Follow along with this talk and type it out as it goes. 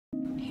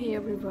Hey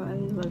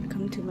everyone,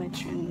 welcome to my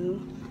channel.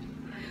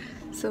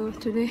 So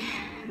today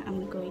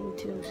I'm going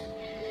to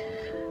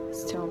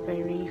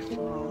strawberry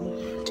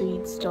farm to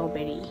eat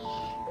strawberry.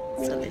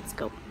 So let's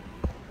go.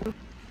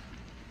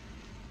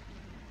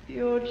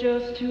 You're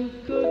just too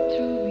good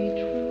to be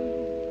true.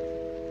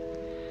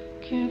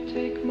 Can't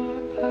take my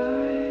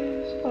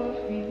eyes off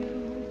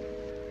you.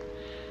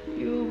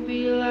 You'll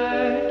be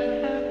like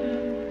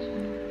heaven to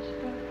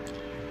touch.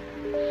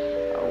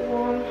 I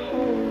wanna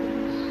hold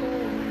you so.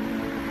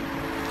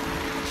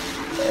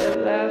 At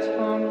last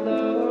found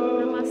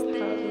love has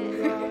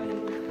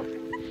arrived,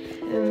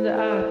 and I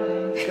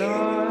thank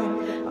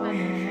God I'm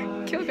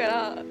alive. 今日か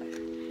ら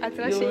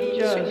新しい You're 趣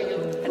just 味を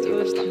too 始め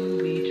ま good した。 to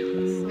be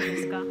true. そうで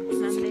すか。なん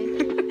で？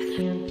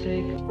 Can't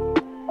take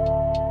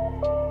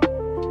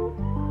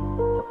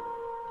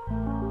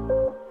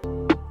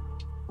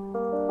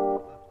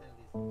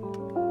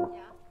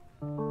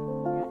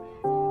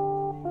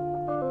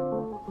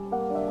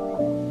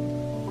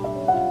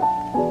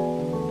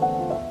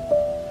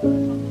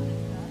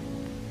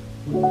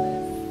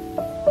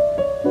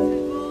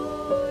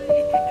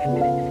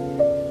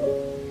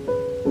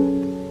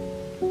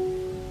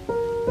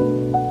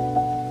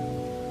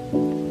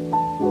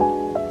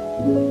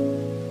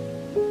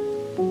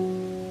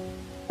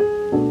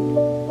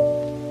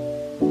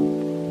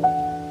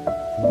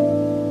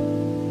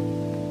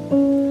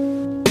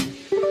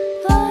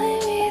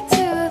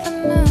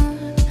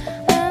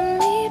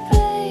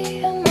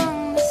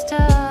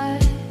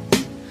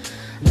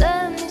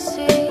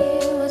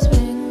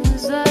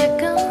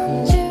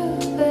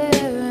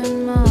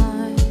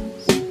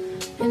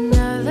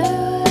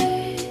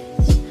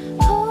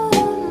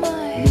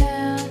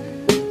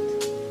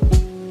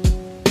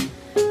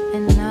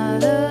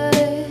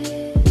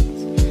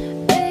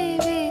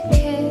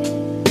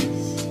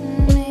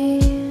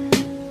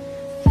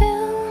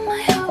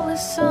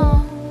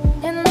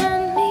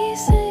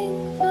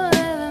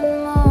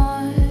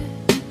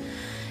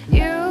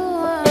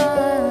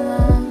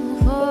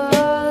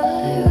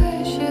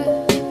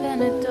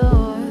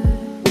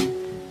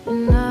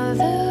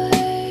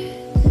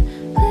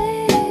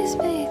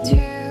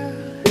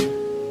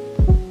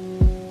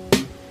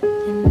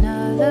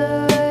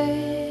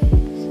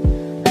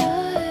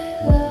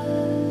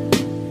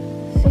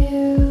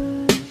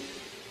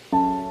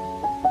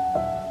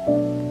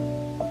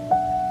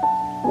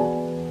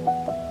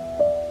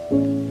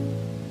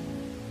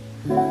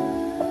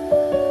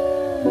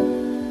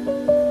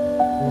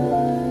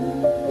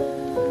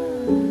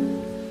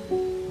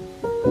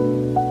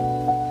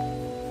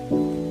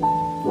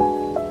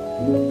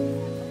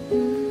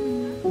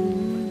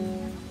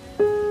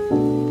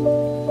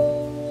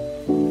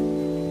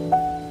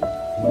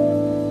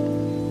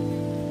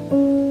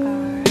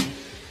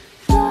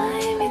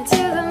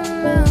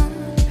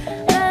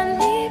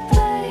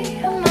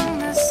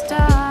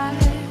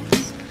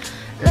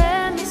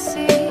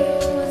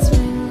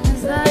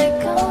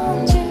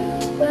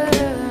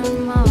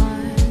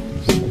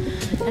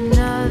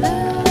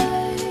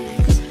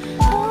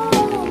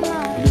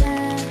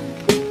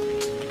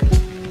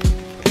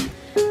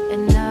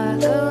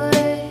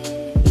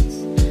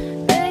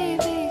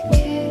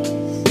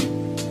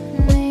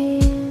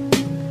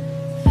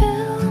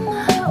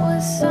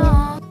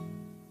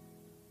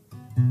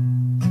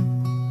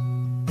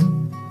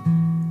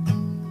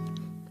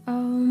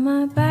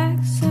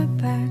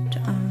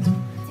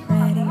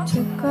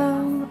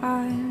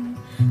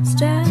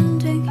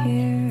standing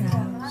here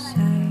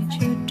outside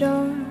your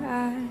door.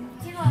 I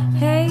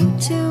hate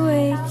to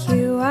wake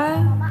you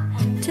up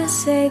to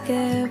say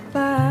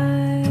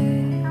goodbye,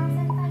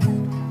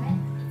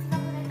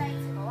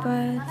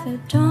 but the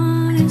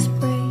dawn is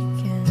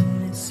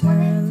breaking, it's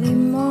early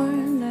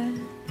morning.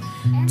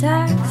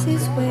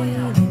 Taxi's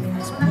waiting,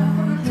 he's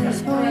blown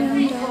his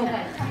horn down.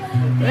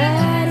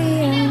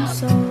 Ready and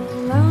so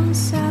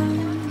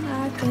lonesome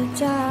I could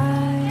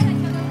die.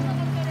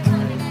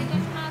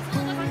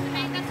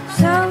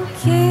 So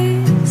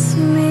kiss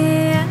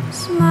me and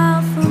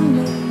smile for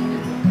me.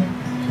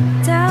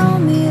 Tell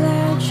me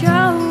that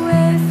you're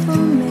with for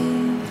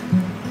me.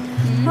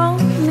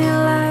 Hold me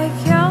like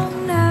you'll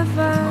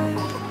never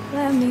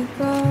let me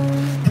go.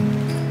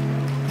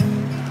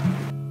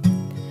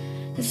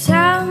 'Cause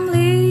I'm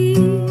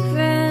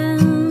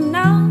leaving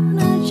on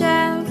a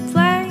jet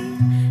plane.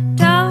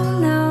 Don't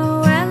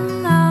know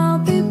when I'll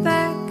be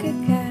back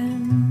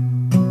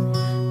again.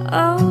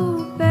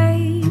 Oh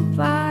babe,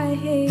 I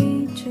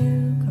hate to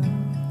go.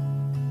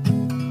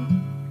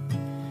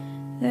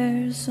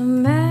 There's so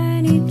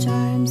many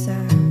times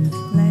I've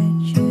let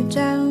you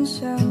down,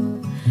 so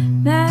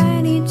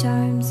many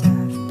times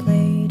I've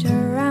played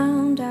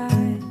around.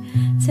 I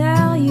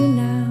tell you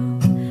now,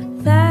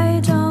 they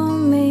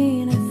don't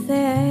mean a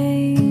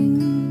thing.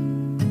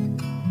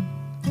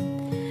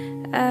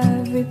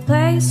 Every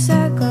place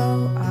I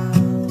go,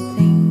 I'll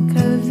think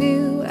of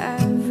you.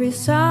 Every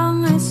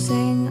song I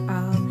sing,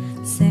 I'll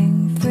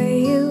sing for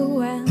you.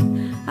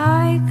 When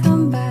I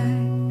come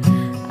back,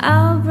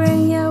 I'll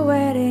bring your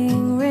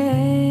wedding ring.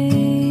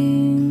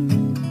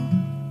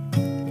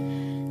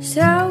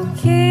 So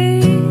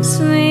kiss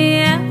me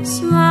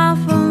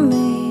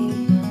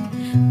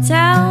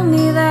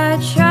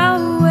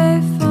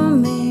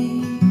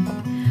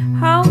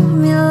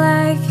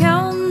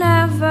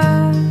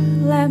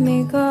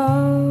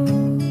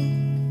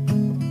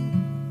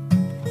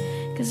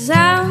 'cause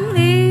I'm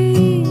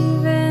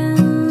leaving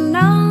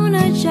on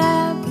a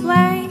jet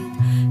plane.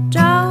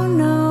 Don't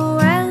know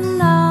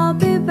when I'll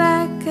be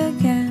back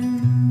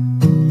again.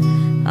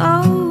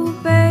 Oh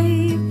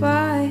babe,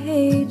 I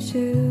hate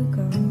to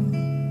go.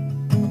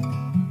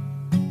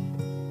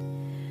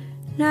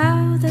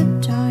 Now the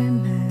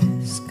time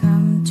has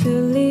come to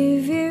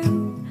leave you.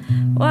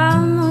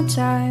 One more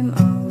time,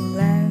 oh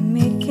let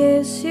me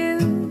kiss you.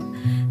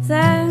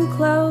 Then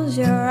close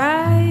your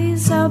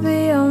eyes, I'll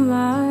be on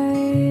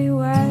my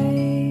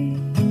way.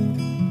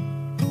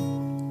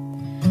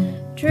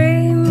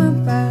 Dream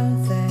about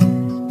the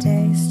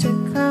days to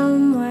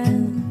come when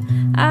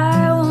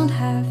I won't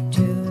have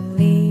to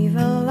leave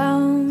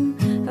alone.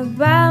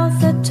 About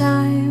the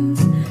times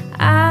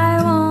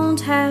I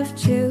won't have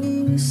to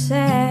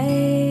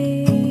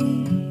say.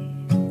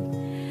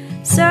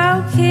 So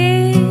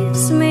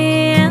kiss me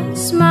and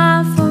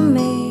smile for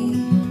me.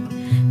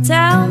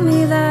 Tell me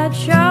that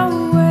you'll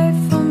wait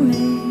for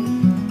me.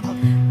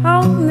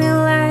 Hold me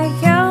like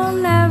you'll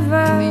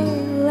never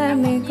let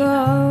me go.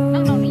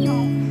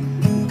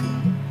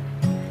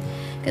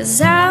 'Cause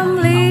I'm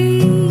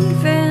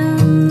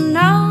leaving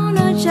on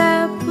a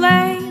jet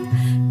plane.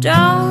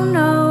 Don't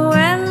know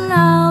when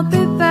I'll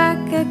be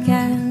back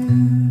again.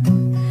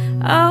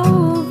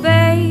 Oh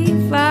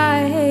babe, I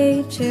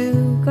hate to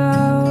go.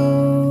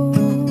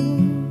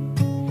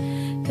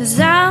 'Cause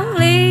I'm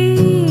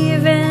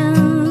leaving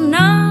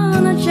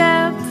on a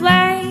jet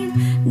plane.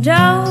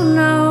 Don't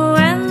know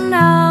when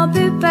I'll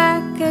be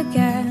back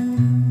again.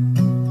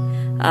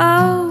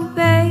 Oh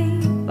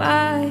babe,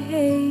 I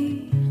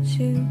hate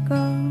to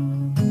go.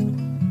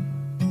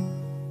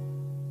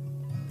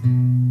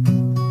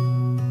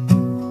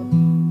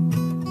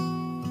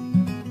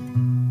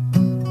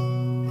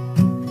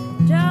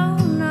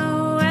 Don't know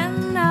when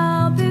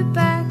I'll be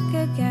back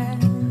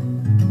again.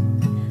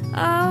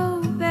 Oh